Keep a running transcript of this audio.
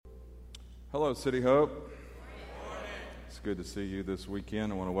Hello, City Hope. It's good to see you this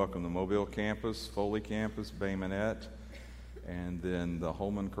weekend. I want to welcome the Mobile campus, Foley campus, Bay Minette, and then the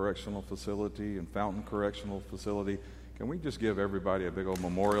Holman Correctional Facility and Fountain Correctional Facility. Can we just give everybody a big old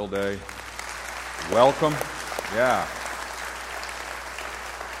Memorial Day welcome? Yeah.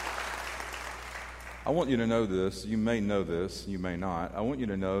 I want you to know this. You may know this. You may not. I want you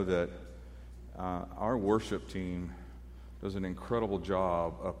to know that our worship team does an incredible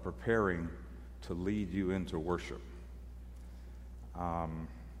job of preparing to lead you into worship. Been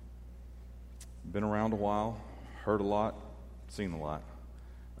around a while, heard a lot, seen a lot,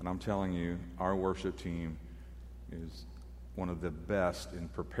 and I'm telling you, our worship team is one of the best in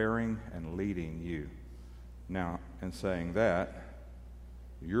preparing and leading you. Now, in saying that,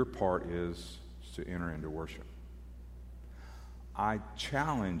 your part is to enter into worship. I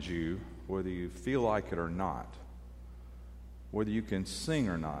challenge you, whether you feel like it or not, whether you can sing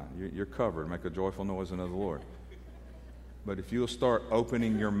or not, you're covered. Make a joyful noise unto the Lord. But if you'll start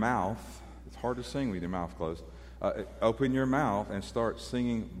opening your mouth, it's hard to sing with your mouth closed. Open your mouth and start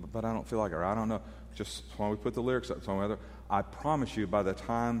singing, but I don't feel like it, or I don't know. Just when we put the lyrics up somewhere, I promise you by the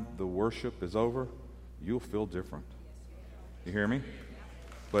time the worship is over, you'll feel different. You hear me?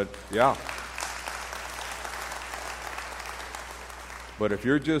 But, yeah. But if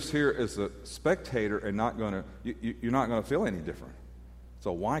you're just here as a spectator and you're not going to feel any different.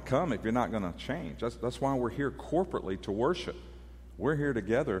 So why come if you're not going to change? That's why we're here corporately to worship. We're here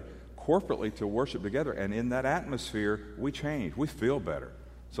together corporately to worship together, and in that atmosphere, we change. We feel better.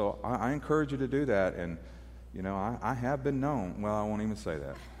 So I encourage you to do that. And you know, I have been known. Well, I won't even say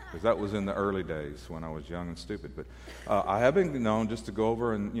that because that was in the early days when I was young and stupid. But I have been known just to go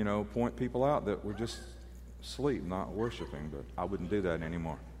over and point people out that were just asleep, not worshiping, but I wouldn't do that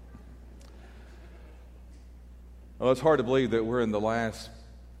anymore. Well, it's hard to believe that we're in the last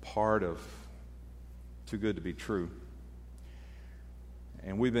part of Too Good to Be True.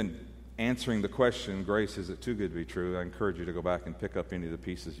 And we've been answering the question, Grace, is it too good to be true? I encourage you to go back and pick up any of the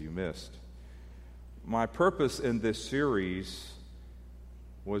pieces you missed. My purpose in this series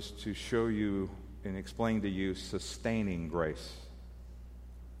was to show you and explain to you sustaining grace.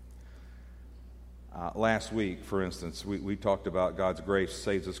 Last week, for instance, we talked about God's grace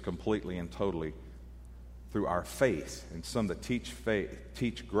saves us completely and totally through our faith. And some that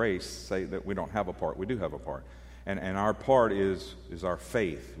teach grace say that we don't have a part. We do have a part. And our part is our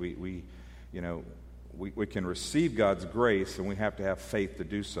faith. We can receive God's grace, and we have to have faith to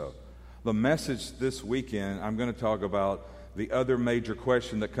do so. The message this weekend, I'm going to talk about the other major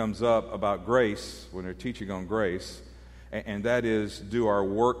question that comes up about grace when they're teaching on grace, and that is, do our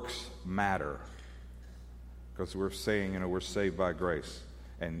works matter? Because we're saying, we're saved by grace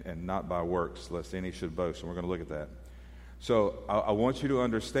and not by works, lest any should boast. And we're going to look at that. So I want you to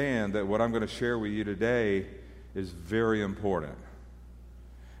understand that what I'm going to share with you today is very important.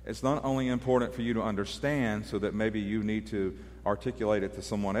 It's not only important for you to understand so that maybe you need to articulate it to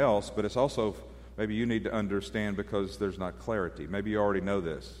someone else, but it's also maybe you need to understand because there's not clarity. Maybe you already know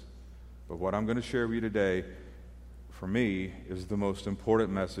this. But what I'm going to share with you today, for me, is the most important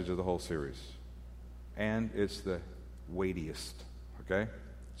message of the whole series. And it's the weightiest, okay?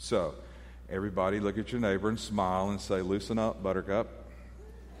 So, everybody look at your neighbor and smile and say, loosen up, buttercup.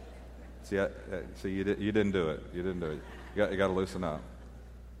 See, you didn't do it. You didn't do it. You got to loosen up.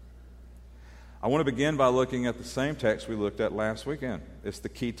 I want to begin by looking at the same text we looked at last weekend. It's the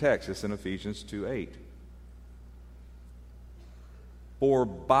key text. It's in Ephesians 2:8. For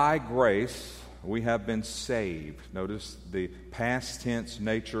by grace we have been saved. Notice the past tense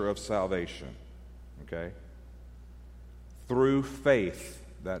nature of salvation. Okay? Through faith.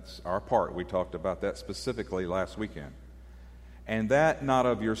 That's our part. We talked about that specifically last weekend. And that not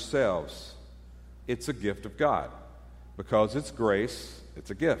of yourselves. It's a gift of God. Because it's grace, it's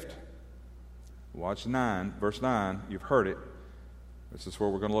a gift. Watch verse 9. You've heard it. This is where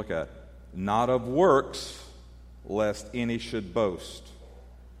we're going to look at. Not of works, lest any should boast.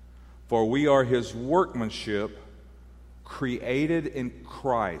 For we are his workmanship, created in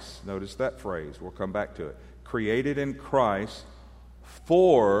Christ. Notice that phrase. We'll come back to it. Created in Christ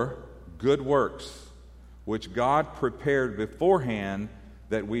for good works, which God prepared beforehand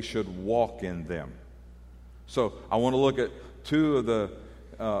that we should walk in them. So I want to look at two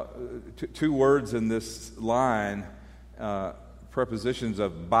words in this line, prepositions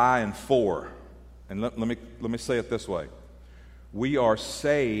of by and for. And let me say it this way. We are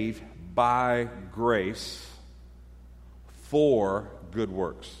saved by grace for good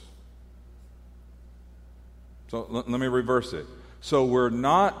works. So let me reverse it. So we're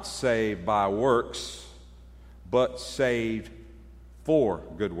not saved by works, but saved for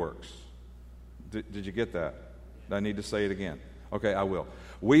good works. Did you get that? Do I need to say it again? Okay, I will.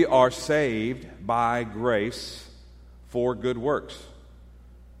 We are saved by grace for good works.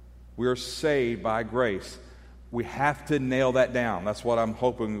 We are saved by grace. We have to nail that down. That's what I'm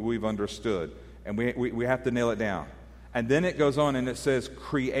hoping we've understood. And we have to nail it down. And then it goes on and it says,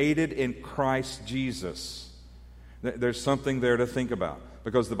 created in Christ Jesus. There's something there to think about.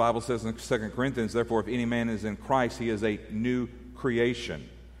 Because the Bible says in 2 Corinthians, therefore, if any man is in Christ, he is a new creation.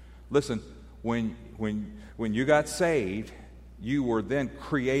 Listen, when you got saved, you were then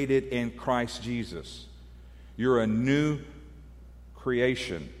created in Christ Jesus. You're a new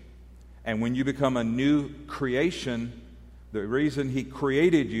creation. And when you become a new creation, the reason he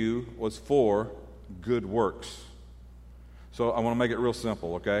created you was for good works. So I want to make it real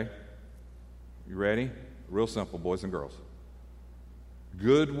simple, okay? You ready? Real simple, boys and girls.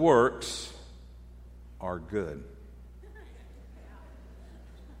 Good works are good.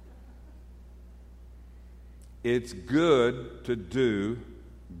 It's good to do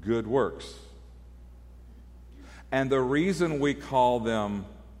good works. And the reason we call them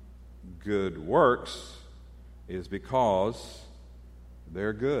good works is because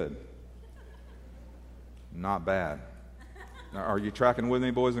they're good, not bad. Now, are you tracking with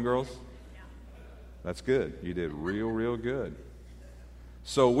me, boys and girls? That's good. You did real good.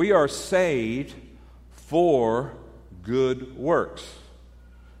 So we are saved for good works.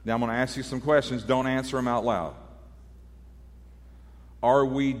 Now I'm going to ask you some questions. Don't answer them out loud. Are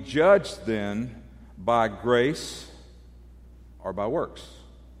we judged then by grace or by works?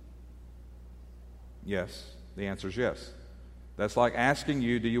 Yes. The answer is yes. That's like asking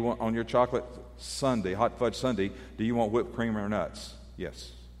you, do you want on your chocolate sundae, hot fudge sundae, do you want whipped cream or nuts?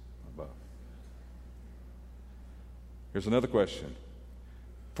 Yes. Above. Here's another question.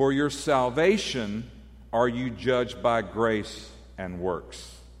 For your salvation, are you judged by grace and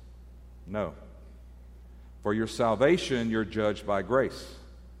works? No. For your salvation, you're judged by grace.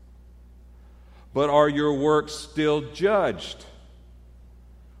 But are your works still judged?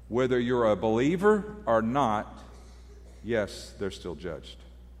 Whether you're a believer or not, yes, they're still judged.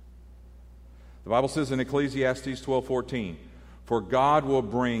 The Bible says in Ecclesiastes 12:14, for God will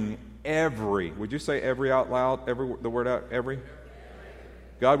bring every, would you say every out loud? The word out, every?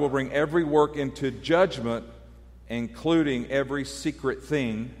 God will bring every work into judgment, including every secret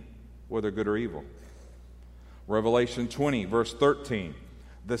thing, whether good or evil. Revelation 20, verse 13.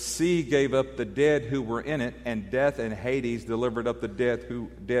 The sea gave up the dead who were in it, and death and Hades delivered up the dead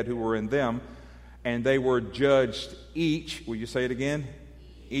who were in them, and they were judged each, will you say it again?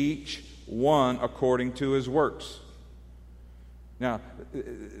 Each one according to his works. Now,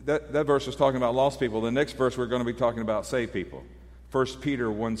 that verse is talking about lost people. The next verse we're going to be talking about saved people. 1 Peter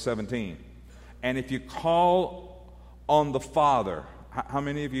 1:17. And if you call on the Father, how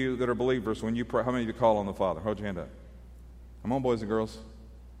many of you that are believers, when you pray, how many of you call on the Father? Hold your hand up. Come on, boys and girls.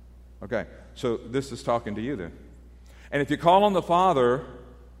 Okay, so this is talking to you then. And if you call on the Father,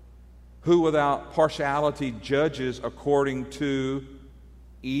 who without partiality judges according to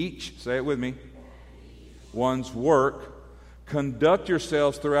each, say it with me, one's work, conduct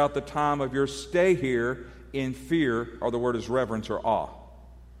yourselves throughout the time of your stay here in fear, or the word is reverence or awe.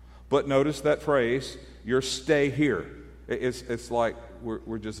 But notice that phrase, your stay here. It's like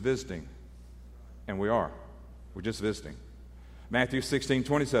we're just visiting. And we are. We're just visiting. Matthew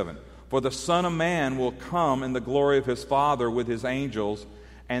 16:27. For the Son of Man will come in the glory of his Father with his angels,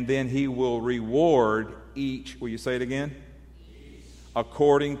 and then he will reward each, will you say it again?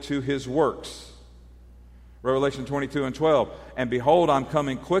 According to his works. Revelation 22:12. And behold, I'm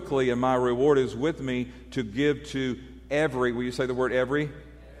coming quickly, and my reward is with me to give to every, will you say the word every?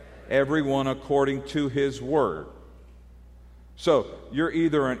 Everyone according to his word. So, you're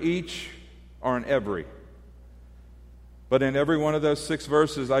either an each or an every. But in every one of those 6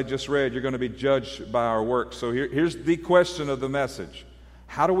 verses I just read, you're going to be judged by our works. So here's the question of the message.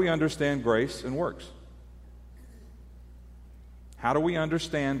 How do we understand grace and works? How do we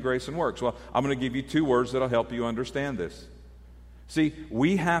understand grace and works? Well, I'm going to give you 2 words that'll help you understand this. See,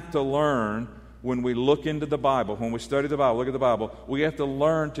 we have to learn when we look into the Bible, when we study the Bible, look at the Bible, we have to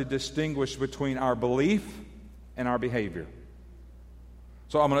learn to distinguish between our belief and our behavior.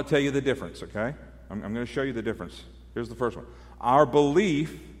 So I'm going to tell you the difference, okay? I'm going to show you the difference. Here's the first one. Our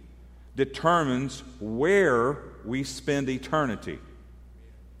belief determines where we spend eternity.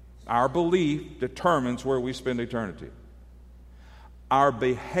 Our belief determines where we spend eternity. Our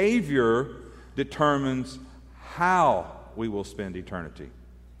behavior determines how we will spend eternity,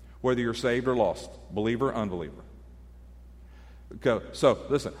 whether you're saved or lost, believer or unbeliever. Okay, so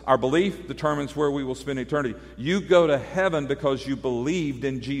listen, our belief determines where we will spend eternity. You go to heaven because you believed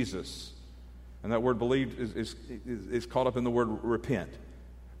in Jesus. And that word believe is caught up in the word repent.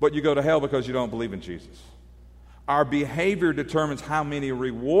 But you go to hell because you don't believe in Jesus. Our behavior determines how many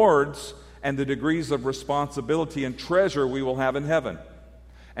rewards and the degrees of responsibility and treasure we will have in heaven.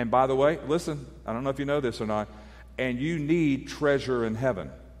 And by the way, listen, I don't know if you know this or not, and you need treasure in heaven.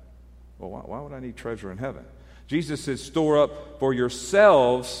 Well, why would I need treasure in heaven? Jesus said, store up for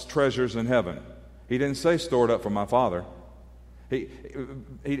yourselves treasures in heaven. He didn't say, store it up for my Father. He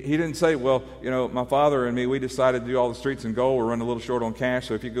didn't say, well, my Father and me, we decided to do all the streets in gold. We're running a little short on cash,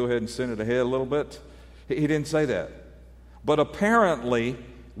 so if you go ahead and send it ahead a little bit. He didn't say that. But apparently,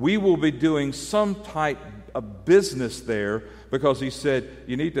 we will be doing some type of business there because he said,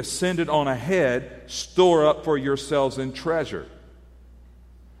 you need to send it on ahead, store up for yourselves in treasure.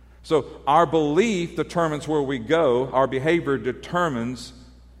 So our belief determines where we go. Our behavior determines,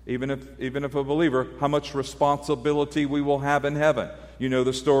 even if a believer, how much responsibility we will have in heaven. You know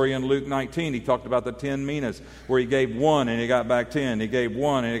the story in Luke 19. He talked about the 10 minas, where he gave 1 and he got back 10. He gave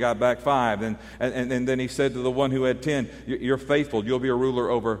 1 and he got back 5. And then he said to the one who had 10, you're faithful. You'll be a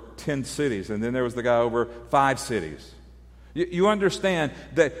ruler over 10 cities. And then there was the guy over 5 cities. You understand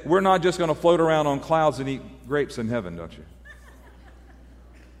that we're not just going to float around on clouds and eat grapes in heaven, don't you?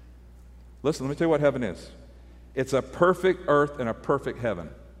 Listen, let me tell you what heaven is. It's a perfect earth and a perfect heaven.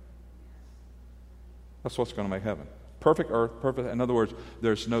 That's what's going to make heaven. Perfect earth, perfect. In other words,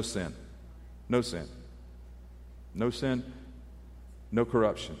 there's no sin. No sin. No sin, no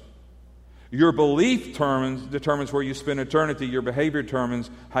corruption. Your belief determines where you spend eternity. Your behavior determines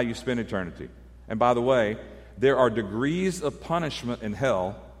how you spend eternity. And by the way, there are degrees of punishment in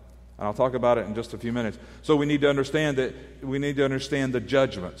hell, and I'll talk about it in just a few minutes. So we need to understand the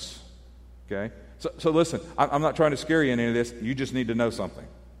judgments. Okay? So listen, I'm not trying to scare you in any of this. You just need to know something.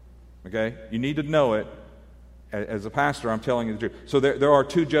 Okay? You need to know it. As a pastor, I'm telling you the truth. So there are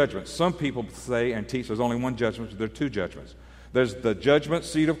 2 judgments. Some people say and teach there's only one judgment, but there are 2 judgments. There's the judgment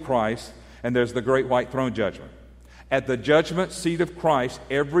seat of Christ, and there's the great white throne judgment. At the judgment seat of Christ,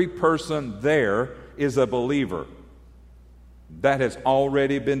 every person there is a believer. That has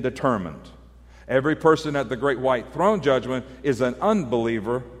already been determined. Every person at the great white throne judgment is an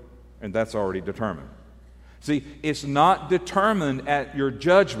unbeliever, and that's already determined. See, it's not determined at your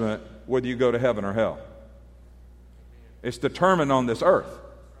judgment whether you go to heaven or hell. It's determined on this earth.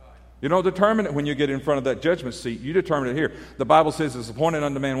 You don't determine it when you get in front of that judgment seat. You determine it here. The Bible says it's appointed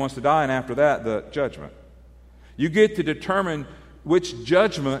unto man once to die, and after that, the judgment. You get to determine which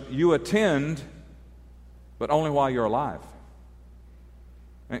judgment you attend, but only while you're alive.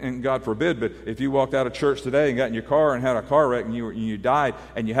 And God forbid, but if you walked out of church today and got in your car and had a car wreck and you died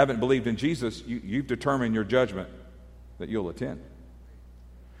and you haven't believed in Jesus, you've determined your judgment that you'll attend.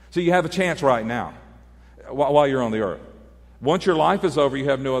 So you have a chance right now while you're on the earth. Once your life is over, you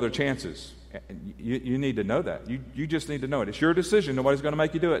have no other chances. You need to know that. You just need to know it. It's your decision. Nobody's going to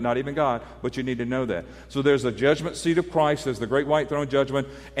make you do it, not even God, but you need to know that. So there's a judgment seat of Christ, there's the great white throne judgment,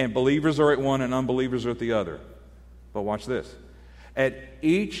 and believers are at one and unbelievers are at the other. But watch this. At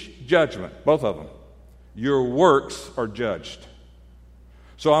each judgment, both of them, your works are judged.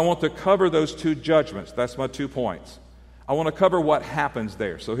 So I want to cover those 2 judgments. That's my 2 points. I want to cover what happens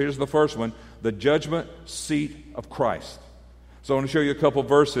there. So here's the first one, the judgment seat of Christ. So I want to show you a couple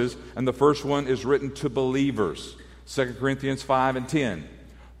verses, and the first one is written to believers. 2 Corinthians 5 and 10.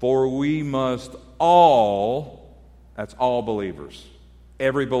 For we must all, that's all believers,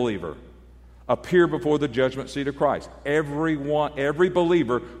 every believer, appear before the judgment seat of Christ. Every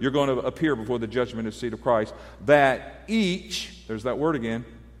believer, you're going to appear before the judgment seat of Christ, that each, there's that word again,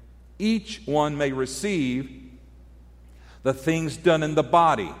 each one may receive the things done in the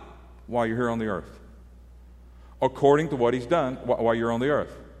body while you're here on the earth, according to what he's done while you're on the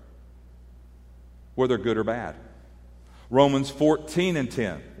earth, whether good or bad. Romans 14 and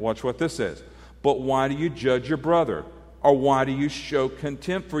 10. Watch what this says. But why do you judge your brother? Or why do you show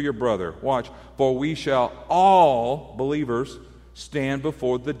contempt for your brother? Watch. For we shall all, believers, stand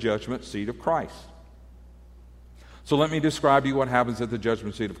before the judgment seat of Christ. So let me describe to you what happens at the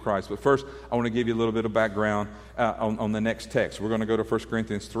judgment seat of Christ. But first, I want to give you a little bit of background on the next text. We're going to go to 1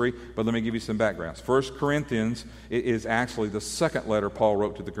 Corinthians 3, but let me give you some backgrounds. 1 Corinthians is actually the second letter Paul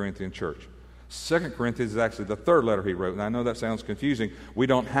wrote to the Corinthian church. 2 Corinthians is actually the third letter he wrote. And I know that sounds confusing. We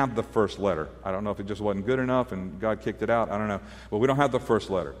don't have the first letter. I don't know if it just wasn't good enough and God kicked it out. I don't know. But we don't have the first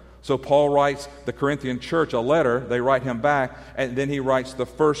letter. So Paul writes the Corinthian church a letter. They write him back, and then he writes the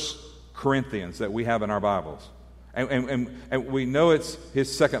 1 Corinthians that we have in our Bibles. And we know it's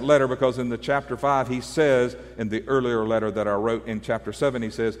his second letter because in the chapter 5 he says, in the earlier letter that I wrote in chapter 7, he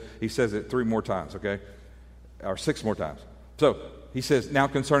says it 3 more times, okay? Or 6 more times. So he says, now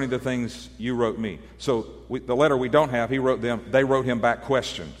concerning the things you wrote me. So the letter we don't have, they wrote him back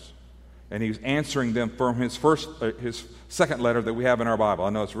questions. And he's answering them from his second letter that we have in our Bible. I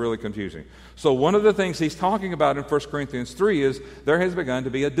know it's really confusing. So one of the things he's talking about in 1 Corinthians 3 is there has begun to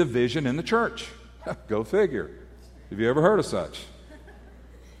be a division in the church. Go figure. Have you ever heard of such?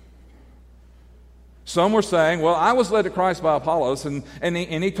 Some were saying, well, I was led to Christ by Apollos, and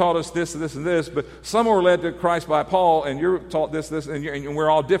he taught us this and this and this, but some were led to Christ by Paul, and you're taught this, and we're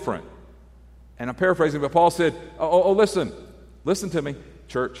all different. And I'm paraphrasing, but Paul said, listen to me,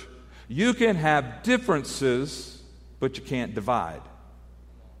 church. You can have differences, but you can't divide.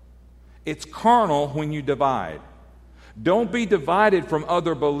 It's carnal when you divide. Don't be divided from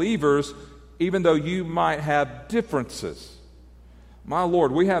other believers, even though you might have differences. My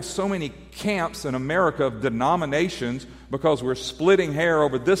Lord, we have so many camps in America of denominations because we're splitting hair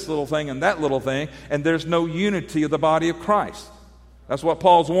over this little thing and that little thing, and there's no unity of the body of Christ. That's what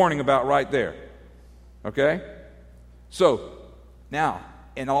Paul's warning about right there. Okay? So, now,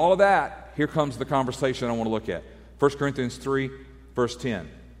 in all of that, here comes the conversation I want to look at. 1 Corinthians 3, verse 10.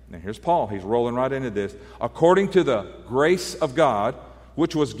 Now, here's Paul. He's rolling right into this. According to the grace of God,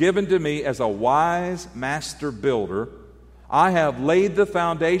 which was given to me as a wise master builder, I have laid the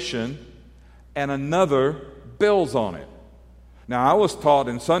foundation, and another builds on it. Now, I was taught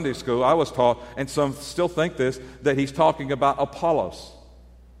in Sunday school, and some still think this, that he's talking about Apollos.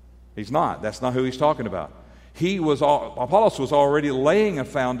 He's not. That's not who he's talking about. Apollos was already laying a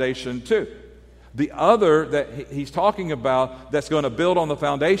foundation too. The other that he's talking about that's going to build on the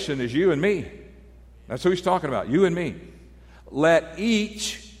foundation is you and me. That's who he's talking about, you and me. Let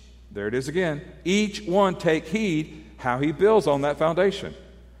each, there it is again, each one take heed how he builds on that foundation.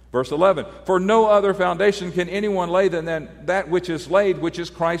 Verse 11, for no other foundation can anyone lay than that which is laid, which is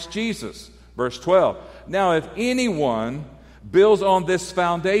Christ Jesus. Verse 12, now if anyone builds on this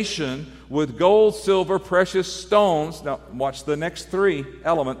foundation with gold, silver, precious stones, now watch the next three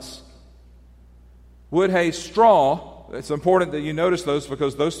elements, wood, hay, straw, it's important that you notice those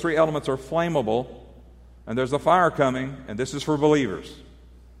because those three elements are flammable, and there's a fire coming, and this is for believers.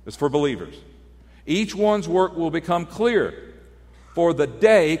 It's for believers. Each one's work will become clear, for the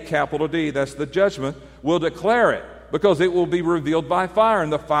day, capital D, that's the judgment, will declare it, because it will be revealed by fire,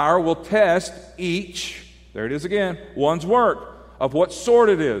 and the fire will test each, there it is again, one's work, of what sort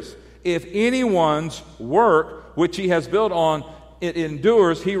it is. If anyone's work, which he has built on, it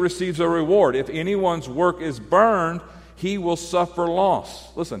endures, he receives a reward. If anyone's work is burned, he will suffer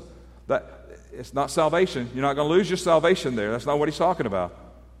loss. Listen, it's not salvation. You're not going to lose your salvation there. That's not what he's talking about.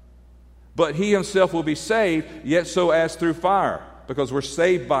 But he himself will be saved, yet so as through fire, because we're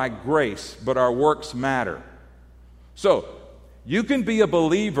saved by grace, but our works matter. So, you can be a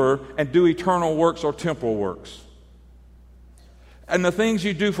believer and do eternal works or temporal works. And the things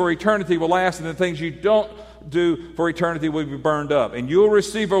you do for eternity will last, and the things you don't do for eternity will be burned up. And you'll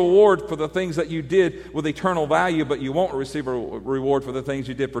receive a reward for the things that you did with eternal value, but you won't receive a reward for the things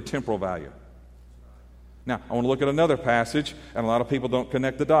you did for temporal value. Now, I want to look at another passage, and a lot of people don't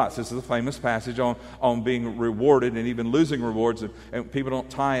connect the dots. This is a famous passage on being rewarded and even losing rewards, and people don't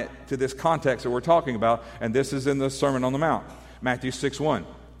tie it to this context that we're talking about, and this is in the Sermon on the Mount, Matthew 6:1.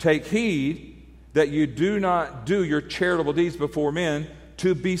 Take heed that you do not do your charitable deeds before men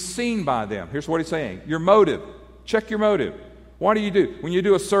to be seen by them. Here's what he's saying. Your motive. Check your motive. What do you do? When you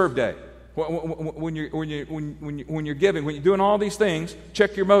do a serve day, when you're giving, when you're doing all these things,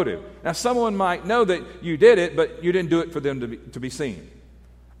 check your motive. Now, someone might know that you did it, but you didn't do it for them to be seen.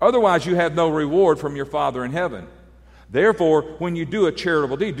 Otherwise, you have no reward from your Father in heaven. Therefore, when you do a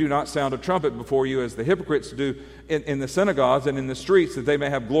charitable deed, do not sound a trumpet before you as the hypocrites do in the synagogues and in the streets, that they may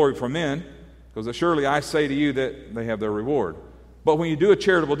have glory from men. Because surely I say to you that they have their reward. But when you do a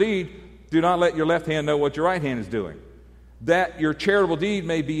charitable deed, do not let your left hand know what your right hand is doing, that your charitable deed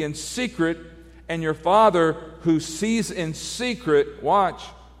may be in secret, and your Father who sees in secret, watch,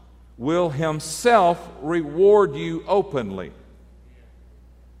 will himself reward you openly.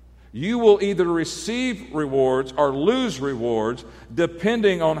 You will either receive rewards or lose rewards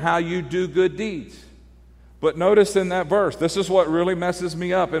depending on how you do good deeds. But notice in that verse, this is what really messes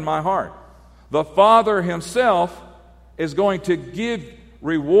me up in my heart. The Father himself is going to give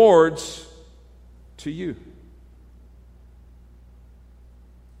rewards to you.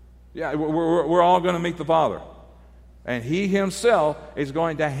 Yeah, we're all going to meet the Father. And he himself is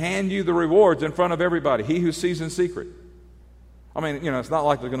going to hand you the rewards in front of everybody. He who sees in secret. I mean, it's not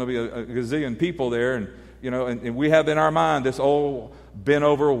like there's going to be a gazillion people there, and we have in our mind this old bent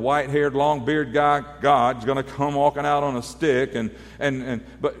over, white-haired, long-bearded guy, God's going to come walking out on a stick,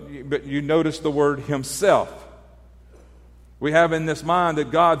 but you notice the word himself. We have in this mind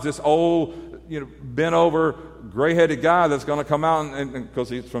that God's this old, bent over, gray-headed guy that's going to come out, and because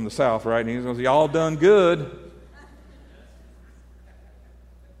he's from the South, right? And he's going to say, "Y'all done good."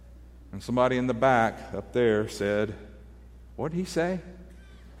 And somebody in the back up there said, "What did he say?"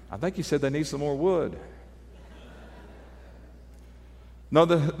 "I think he said they need some more wood." No,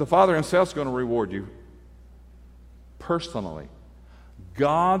 the Father himself is going to reward you personally.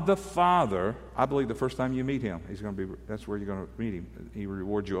 God the Father, I believe the first time you meet him, that's where you're going to meet him. He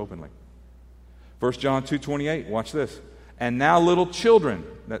rewards you openly. 1 John 2:28, watch this. "And now little children,"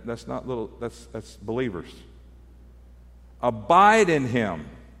 that's not little, that's believers, "abide in him."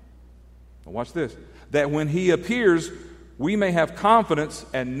 Now watch this. "That when he appears, we may have confidence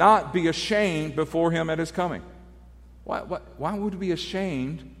and not be ashamed before him at his coming." Why would we be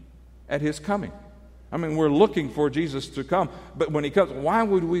ashamed at his coming? I mean, we're looking for Jesus to come, but when he comes, why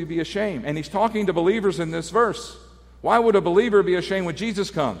would we be ashamed? And he's talking to believers in this verse. Why would a believer be ashamed when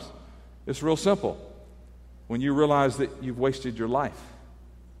Jesus comes? It's real simple. When you realize that you've wasted your life.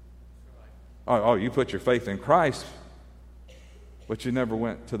 Oh, you put your faith in Christ, but you never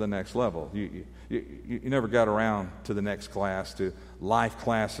went to the next level. You never got around to the next class, to life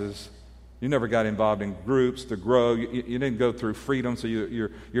classes. You never got involved in groups to grow. You didn't go through freedom so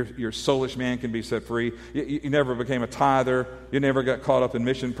your soulish man can be set free. You never became a tither. You never got caught up in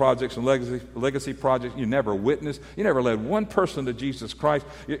mission projects and legacy projects. You never witnessed. You never led one person to Jesus Christ.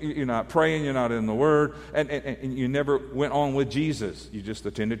 You're not praying. You're not in the Word. And you never went on with Jesus. You just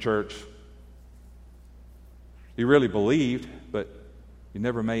attended church. You really believed, but you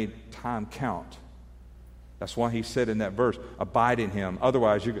never made time count. That's why he said in that verse, "Abide in him."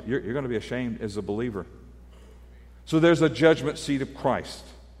 Otherwise, you're going to be ashamed as a believer. So there's a judgment seat of Christ.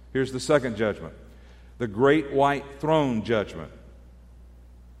 Here's the second judgment. The great white throne judgment.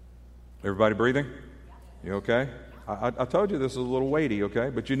 Everybody breathing? You okay? I told you this is a little weighty,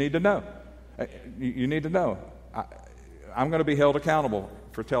 okay? But you need to know. You need to know. I'm going to be held accountable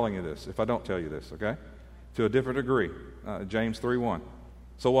for telling you this if I don't tell you this, okay? To a different degree. James 3:1.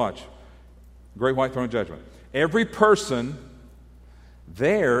 So watch. Great white throne judgment. Every person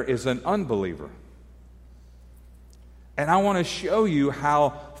there is an unbeliever. And I want to show you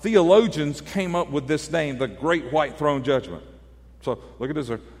how theologians came up with this name, the Great White Throne Judgment. So look at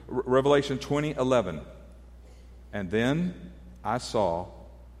this, Revelation 20:11. "And then I saw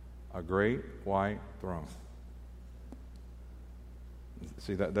a great white throne."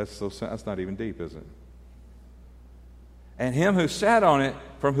 See, that's not even deep, is it? "And him who sat on it,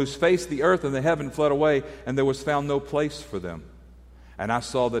 from whose face the earth and the heaven fled away, and there was found no place for them. And I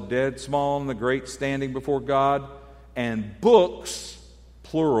saw the dead, small and the great, standing before God, and books,"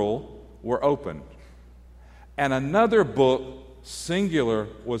 plural, "were opened. And another book, singular,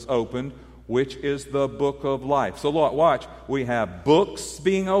 was opened, which is the book of life." So watch, we have books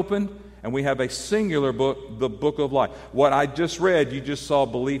being opened, and we have a singular book, the book of life. What I just read, you just saw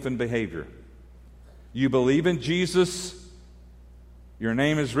belief and behavior. You believe in Jesus, your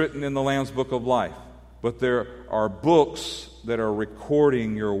name is written in the Lamb's book of life. But there are books that are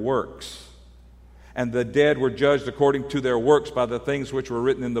recording your works. "And the dead were judged according to their works by the things which were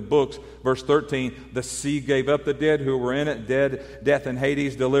written in the books." Verse 13, "The sea gave up the dead who were in it. Death and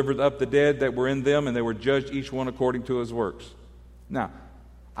Hades delivered up the dead that were in them, and they were judged each one according to his works." Now,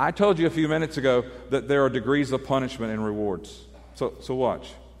 I told you a few minutes ago that there are degrees of punishment and rewards. So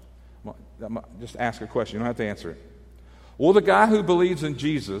watch. Just ask a question. You don't have to answer it. Will the guy who believes in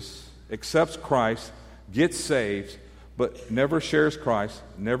Jesus, accepts Christ, gets saved, but never shares Christ,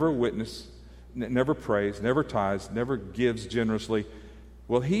 never witnesses, never prays, never tithes, never gives generously,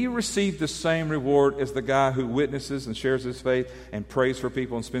 will he receive the same reward as the guy who witnesses and shares his faith and prays for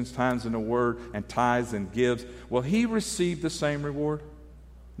people and spends time in the Word and tithes and gives? Will he receive the same reward?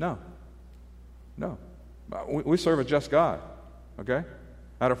 No. We serve a just God, okay?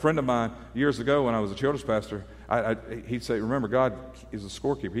 I had a friend of mine years ago when I was a children's pastor. He'd say, "Remember, God is a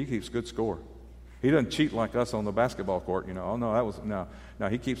scorekeeper. He keeps good score. He doesn't cheat like us on the basketball court, Oh, no, no,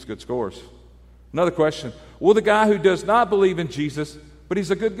 he keeps good scores." Another question, will the guy who does not believe in Jesus, but he's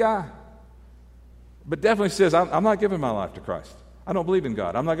a good guy, but definitely says, I'm not giving my life to Christ. I don't believe in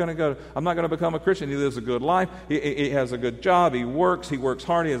God. I'm not going to become a Christian. He lives a good life. He has a good job. He works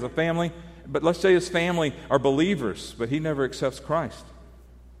hard. He has a family. But let's say his family are believers, but he never accepts Christ.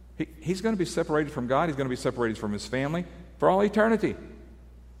 He's going to be separated from God. He's going to be separated from his family for all eternity.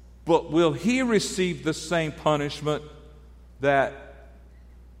 But will he receive the same punishment that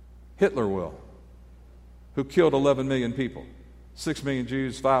Hitler will, who killed 11 million people? 6 million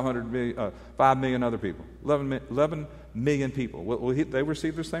Jews, 5 million other people. 11 million people. Will they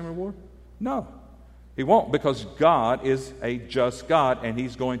receive the same reward? No. He won't, because God is a just God, and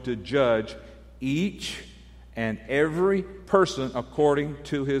He's going to judge each and every person according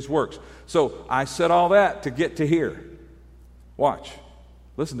to his works. So I said all that to get to here. Watch.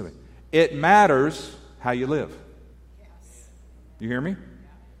 Listen to me. It matters how you live. You hear me?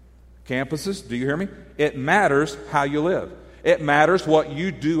 Campuses, do you hear me? It matters how you live. It matters what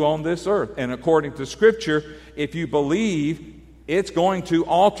you do on this earth. And according to Scripture, if you believe, it's going to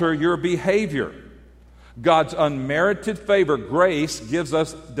alter your behavior. God's unmerited favor, grace, gives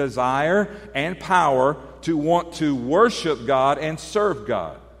us desire and power to want to worship God and serve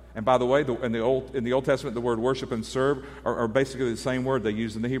God. And by the way, in the Old Testament, the word worship and serve are basically the same word they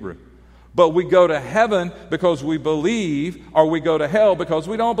use in the Hebrew. But we go to heaven because we believe, or we go to hell because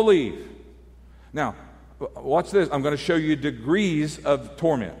we don't believe. Now, watch this. I'm going to show you degrees of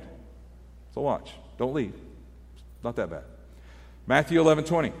torment. So watch. Don't leave. It's not that bad. Matthew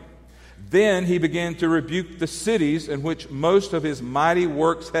 11:20. Then he began to rebuke the cities in which most of his mighty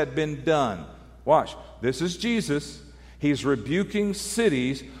works had been done. Watch. This is Jesus. He's rebuking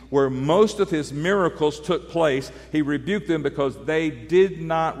cities where most of his miracles took place. He rebuked them because they did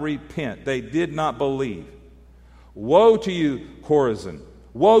not repent. They did not believe. Woe to you, Chorazin!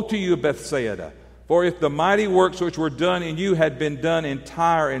 Woe to you, Bethsaida! For if the mighty works which were done in you had been done in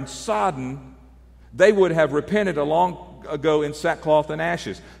Tyre and Sidon, they would have repented long ago in sackcloth and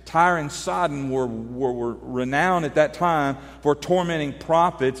ashes. Tyre and Sidon were renowned at that time for tormenting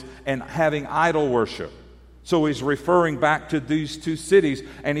prophets and having idol worship. So he's referring back to these two cities,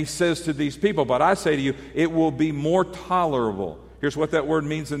 and he says to these people, but I say to you, it will be more tolerable. Here's what that word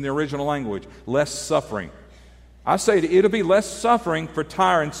means in the original language: less suffering. I say to you, it'll be less suffering for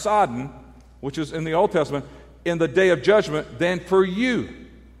Tyre and Sidon, which is in the Old Testament, in the day of judgment than for you.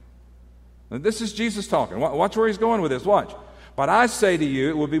 Now, this is Jesus talking. Watch where he's going with this. Watch. But I say to you,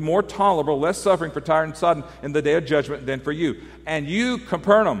 it will be more tolerable, less suffering for Tyre and Sidon in the day of judgment than for you. And you,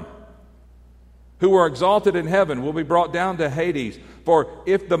 Capernaum, who are exalted in heaven, will be brought down to Hades. For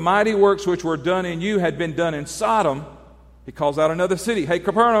if the mighty works which were done in you had been done in Sodom, he calls out another city. Hey,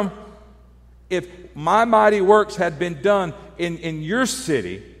 Capernaum, if my mighty works had been done in your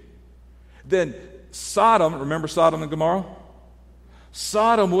city, then Sodom, remember Sodom and Gomorrah?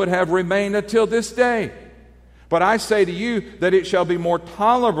 Sodom would have remained until this day. But I say to you that it shall be more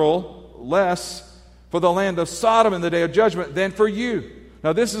tolerable, less, for the land of Sodom in the day of judgment than for you.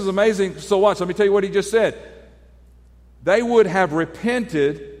 Now this is amazing. So watch, let me tell you what he just said. They would have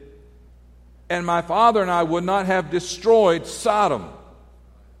repented, and my Father and I would not have destroyed Sodom.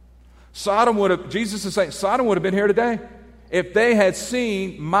 Sodom would have, Jesus is saying, Sodom would have been here today if they had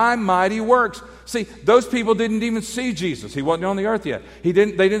seen my mighty works. See, those people didn't even see Jesus. He wasn't on the earth yet. They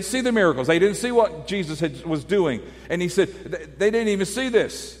didn't see the miracles. They didn't see what Jesus was doing. And he said, they didn't even see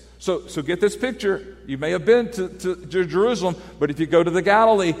this. So get this picture. You may have been to Jerusalem, but if you go to the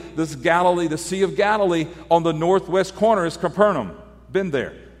Galilee, the Sea of Galilee, on the northwest corner is Capernaum. Been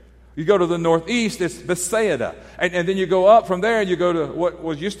there. You go to the northeast, it's Bethsaida. And then you go up from there and you go to what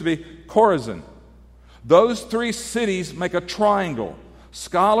was used to be Chorazin. Those three cities make a triangle.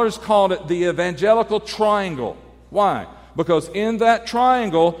 Scholars called it the evangelical triangle. Why? Because in that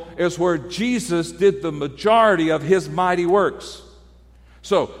triangle is where Jesus did the majority of his mighty works.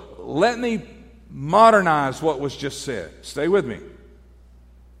 So let me modernize what was just said. Stay with me.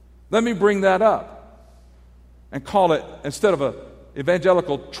 Let me bring that up and call it, instead of an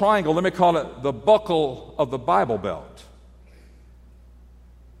evangelical triangle, let me call it the buckle of the Bible Belt.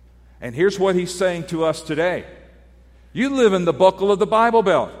 And here's what he's saying to us today. You live in the buckle of the Bible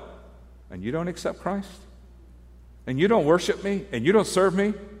Belt, and you don't accept Christ, and you don't worship me, and you don't serve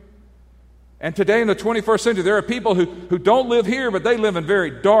me. And today in the 21st century, there are people who don't live here, but they live in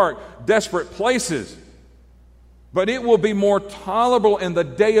very dark, desperate places. But it will be more tolerable in the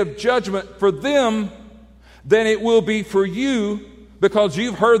day of judgment for them than it will be for you, because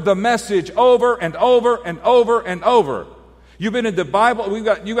you've heard the message over and over and over and over. You've been in the Bible.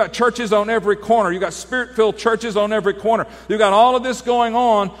 You've got churches on every corner. You've got Spirit-filled churches on every corner. You've got all of this going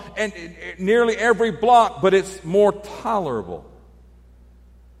on and nearly every block, but it's more tolerable.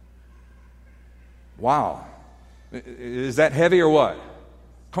 Wow. Is that heavy or what?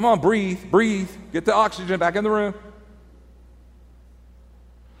 Come on, breathe. Get the oxygen back in the room.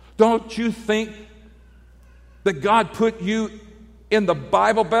 Don't you think that God put you in the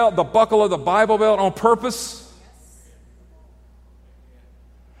Bible Belt, the buckle of the Bible Belt, on purpose?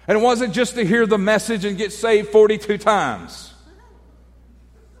 And it wasn't just to hear the message and get saved 42 times.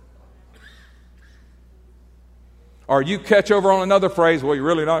 Or you catch over on another phrase, well, you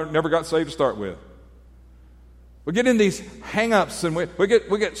really never got saved to start with. We get in these hang-ups and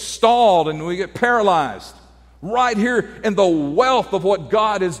we get stalled and we get paralyzed right here in the wealth of what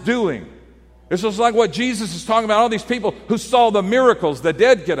God is doing. It's just like what Jesus is talking about, all these people who saw the miracles, the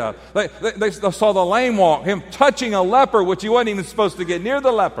dead get up. They saw the lame walk, him touching a leper, which he wasn't even supposed to get near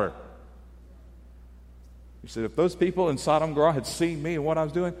the leper. He said, if those people in Sodom and Gomorrah had seen me and what I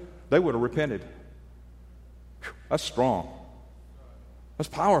was doing, they would have repented. Whew, that's strong. That's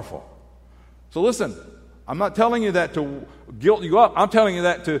powerful. So listen, I'm not telling you that to guilt you up. I'm telling you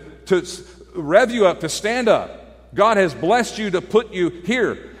that to rev you up, to stand up. God has blessed you to put you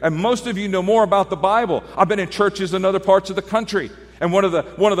here. And most of you know more about the Bible. I've been in churches in other parts of the country. And one of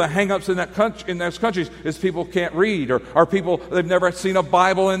the hang-ups in those countries is people can't read or people, they've never seen a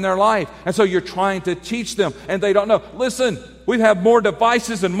Bible in their life. And so you're trying to teach them and they don't know. Listen, we have more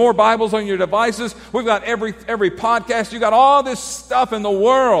devices and more Bibles on your devices. We've got every podcast. You got all this stuff in the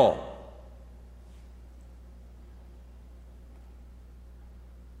world.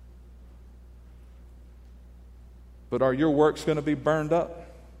 But are your works going to be burned up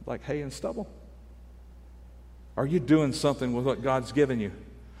like hay and stubble? Are you doing something with what God's given you?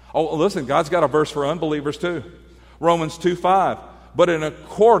 Oh, listen, God's got a verse for unbelievers too. Romans 2:5. But in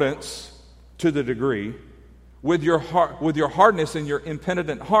accordance to the degree, with your hardness and your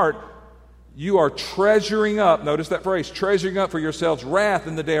impenitent heart, you are treasuring up, notice that phrase, treasuring up for yourselves wrath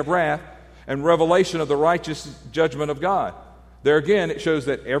in the day of wrath and revelation of the righteous judgment of God. There again, it shows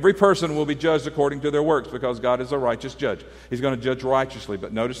that every person will be judged according to their works because God is a righteous judge. He's going to judge righteously.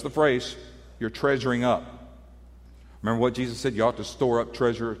 But notice the phrase, you're treasuring up. Remember what Jesus said? You ought to store up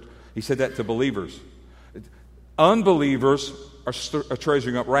treasure. He said that to believers. Unbelievers are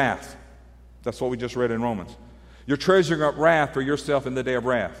treasuring up wrath. That's what we just read in Romans. You're treasuring up wrath for yourself in the day of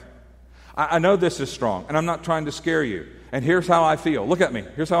wrath. I know this is strong, and I'm not trying to scare you. And here's how I feel. Look at me.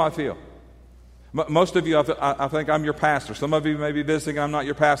 Here's how I feel. Most of you, I think I'm your pastor. Some of you may be visiting, I'm not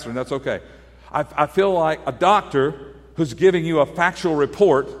your pastor, and that's okay. I feel like a doctor who's giving you a factual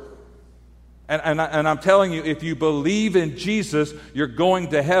report, and I'm telling you, if you believe in Jesus, you're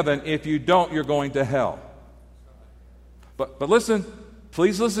going to heaven. If you don't, you're going to hell. But listen,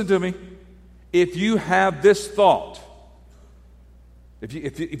 please listen to me. If you have this thought,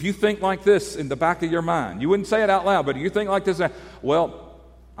 if you think like this in the back of your mind, you wouldn't say it out loud, but you think like this, well,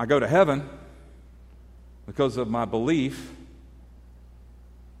 I go to heaven because of my belief,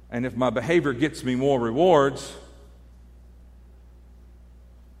 and if my behavior gets me more rewards,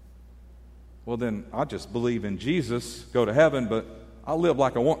 well then I'll just believe in Jesus, go to heaven, but I'll live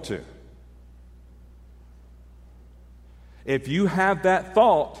like I want to. If you have that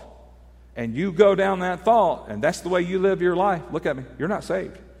thought, and you go down that thought, and that's the way you live your life, look at me, you're not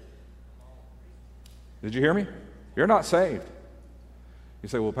saved. Did you hear me? You're not saved. You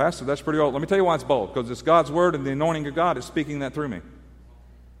say, well, Pastor, that's pretty old. Let me tell you why it's bold. Because it's God's word and the anointing of God is speaking that through me.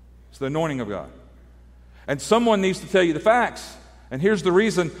 It's the anointing of God. And someone needs to tell you the facts. And here's the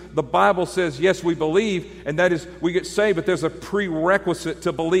reason the Bible says, yes, we believe, and that is we get saved, but there's a prerequisite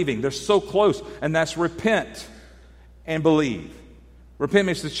to believing. They're so close, and that's repent and believe. Repent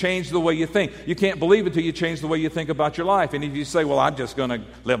means to change the way you think. You can't believe until you change the way you think about your life. And if you say, well, I'm just going to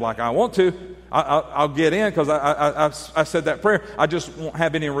live like I want to, I'll get in because I said that prayer, I just won't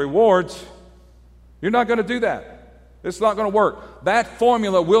have any rewards. You're not going to do that. It's not going to work. That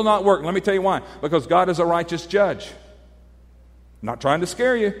formula will not work. Let me tell you why. Because God is a righteous judge. I'm not trying to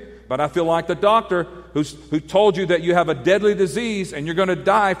scare you, but I feel like the doctor who told you that you have a deadly disease and you're going to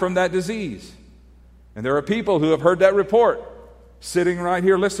die from that disease. And there are people who have heard that report sitting right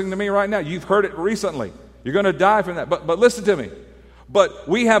here listening to me right now. You've heard it recently. You're going to die from that. But listen to me. But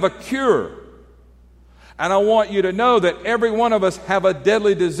we have a cure. And I want you to know that every one of us have a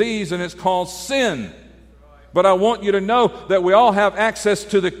deadly disease, and it's called sin. But I want you to know that we all have access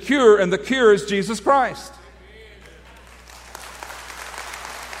to the cure, and the cure is Jesus Christ.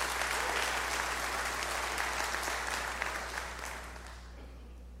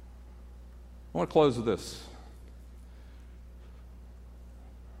 I want to close with this.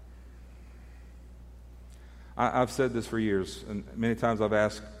 I've said this for years, and many times I've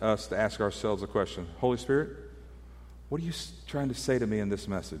asked us to ask ourselves a question. Holy Spirit, what are you trying to say to me in this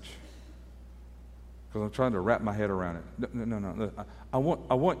message? Because I'm trying to wrap my head around it. No. I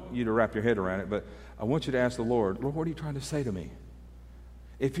want you to wrap your head around it, but I want you to ask the Lord, what are you trying to say to me?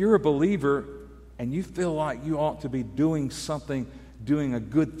 If you're a believer and you feel like you ought to be doing something, doing a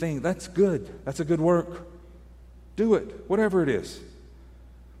good thing, that's good. That's a good work. Do it, whatever it is.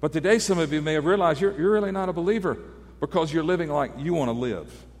 But today some of you may have realized you're really not a believer because you're living like you want to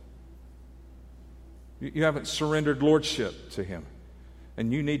live. You haven't surrendered lordship to Him.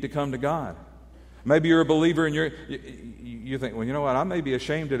 And you need to come to God. Maybe you're a believer and you think, well, you know what? I may be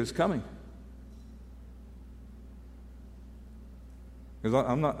ashamed that it's coming. Because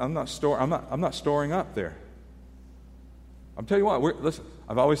I'm not storing up there. I'm telling you what, listen,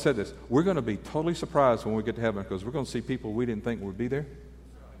 I've always said this. We're going to be totally surprised when we get to heaven because we're going to see people we didn't think would be there.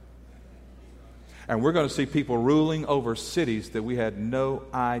 And we're going to see people ruling over cities that we had no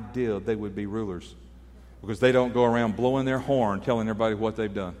idea they would be rulers because they don't go around blowing their horn telling everybody what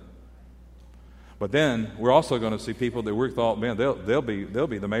they've done. But then we're also going to see people that we thought, man, they'll be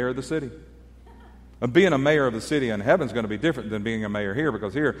the mayor of the city. And being a mayor of the city in heaven's going to be different than being a mayor here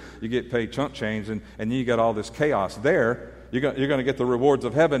because here you get paid chump change and you got all this chaos. There, you're going to get the rewards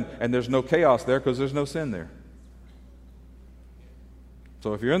of heaven and there's no chaos there because there's no sin there.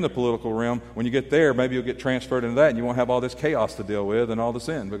 So if you're in the political realm, when you get there, maybe you'll get transferred into that and you won't have all this chaos to deal with and all the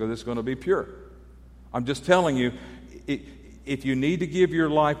sin because it's going to be pure. I'm just telling you, if you need to give your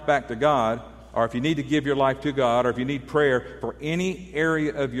life back to God, or if you need to give your life to God, or if you need prayer for any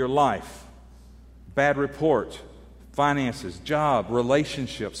area of your life, bad report, finances, job,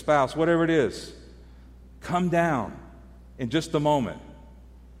 relationship, spouse, whatever it is, come down in just a moment.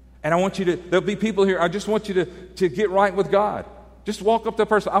 And I want you to, there'll be people here, I just want you to get right with God. Just walk up to a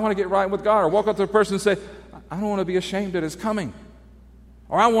person, I want to get right with God. Or walk up to a person and say, I don't want to be ashamed that it's coming.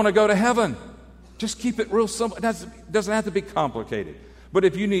 Or I want to go to heaven. Just keep it real simple. It doesn't have to be complicated. But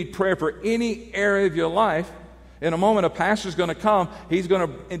if you need prayer for any area of your life, in a moment a pastor's going to come. He's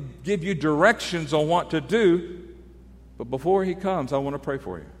going to give you directions on what to do. But before he comes, I want to pray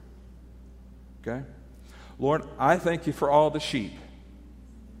for you. Okay? Lord, I thank you for all the sheep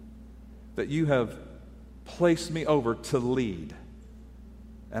that you have placed me over to lead.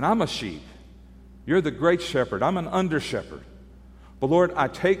 And I'm a sheep. You're the great shepherd. I'm an under shepherd. But Lord, I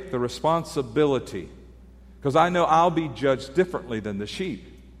take the responsibility because I know I'll be judged differently than the sheep.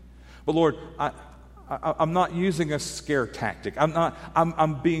 But Lord, I'm not using a scare tactic.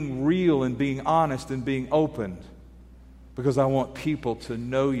 I'm being real and being honest and being open because I want people to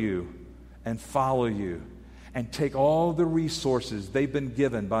know you and follow you and take all the resources they've been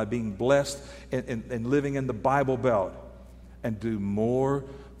given by being blessed and living in the Bible Belt and do more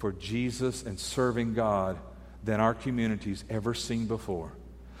for Jesus and serving God than our community's ever seen before.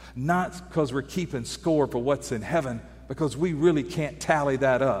 Not because we're keeping score for what's in heaven, because we really can't tally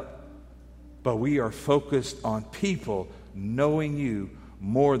that up. But we are focused on people knowing you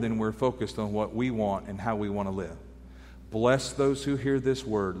more than we're focused on what we want and how we want to live. Bless those who hear this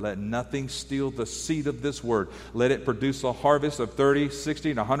word. Let nothing steal the seed of this word. Let it produce a harvest of 30,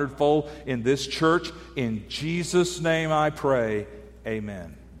 60, and 100-fold in this church. In Jesus' name I pray,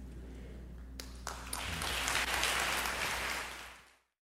 amen.